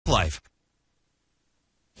life.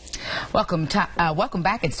 Welcome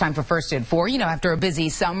back. It's time for First at 4. You know, after a busy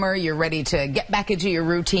summer, you're ready to get back into your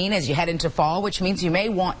routine as you head into fall, which means you may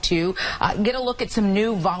want to get a look at some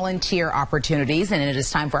new volunteer opportunities. And it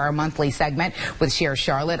is time for our monthly segment with Share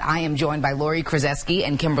Charlotte. I am joined by Lori Krzeszewski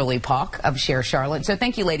and Kimberly Pauk of Share Charlotte. So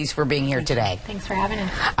thank you, ladies, for being here today. Thanks for having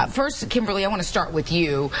us. First, Kimberly, I want to start with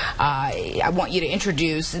you. I want you to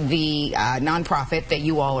introduce the nonprofit that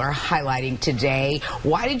you all are highlighting today.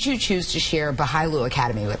 Why did you choose to share Behailu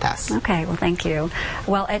Academy with us? Okay, well, thank you.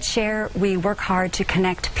 Well, at Share, we work hard to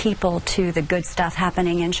connect people to the good stuff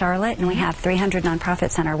happening in Charlotte, and we have 300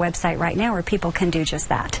 nonprofits on our website right now where people can do just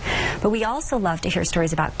that. But we also love to hear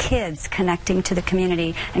stories about kids connecting to the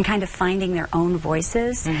community and kind of finding their own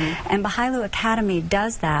voices. And Behailu Academy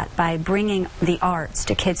does that by bringing the arts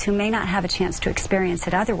to kids who may not have a chance to experience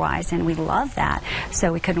it otherwise, and we love that,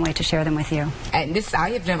 so we couldn't wait to share them with you. And this,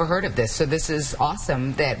 I have never heard of this, so this is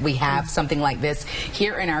awesome that we have something like this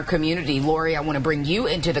here in our community. Lori, I want to bring you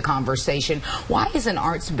into the conversation. Why is an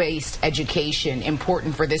arts-based education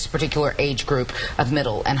important for this particular age group of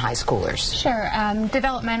middle and high schoolers? Sure.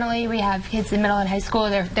 Developmentally, we have kids in middle and high school.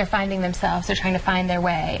 They're finding themselves. They're trying to find their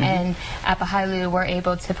way. And at Behailu, we're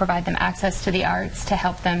able to provide them access to the arts to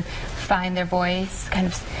help them find their voice, kind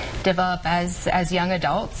of develop as young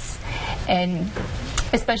adults. And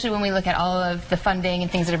especially when we look at all of the funding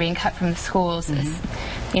and things that are being cut from the schools,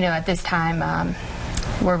 you know, at this time,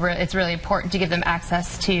 it's really important to give them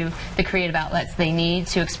access to the creative outlets they need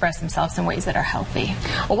to express themselves in ways that are healthy.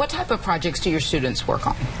 Well, what type of projects do your students work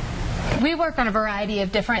on? We work on a variety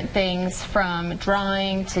of different things, from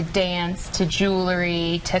drawing to dance to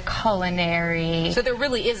jewelry to culinary. So there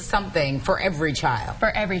really is something for every child. For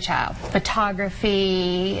every child.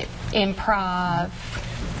 Photography, improv.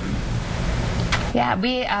 Yeah,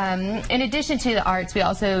 we, in addition to the arts, we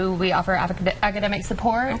offer academic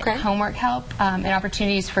support, homework help, and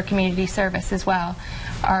opportunities for community service as well.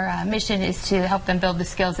 Our mission is to help them build the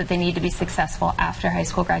skills that they need to be successful after high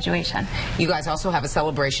school graduation. You guys also have a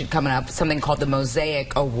celebration coming up, something called the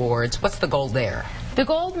Mosaic Awards. What's the goal there? The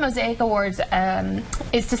goal of Mosaic Awards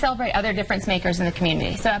is to celebrate other difference makers in the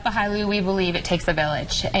community. So at Behailu, we believe it takes a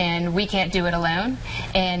village, and we can't do it alone.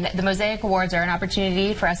 And the Mosaic Awards are an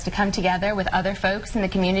opportunity for us to come together with other folks in the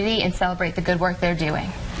community and celebrate the good work they're doing.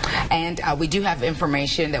 And we do have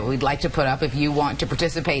information that we'd like to put up if you want to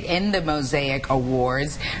participate in the Mosaic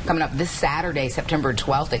Awards coming up this Saturday, September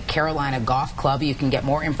 12th at Carolina Golf Club. You can get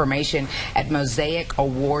more information at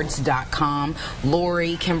mosaicawards.com.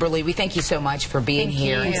 Lori, Kimberly, we thank you so much for being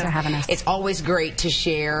here. Thanks for having us. It's always great to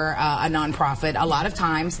share a nonprofit, a lot of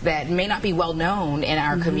times that may not be well known in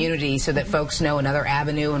our community, so that folks know another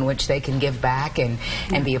avenue in which they can give back and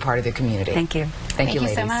be a part of the community. Thank you. Thank you,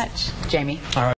 ladies. Thank you so much. Jamie? All right.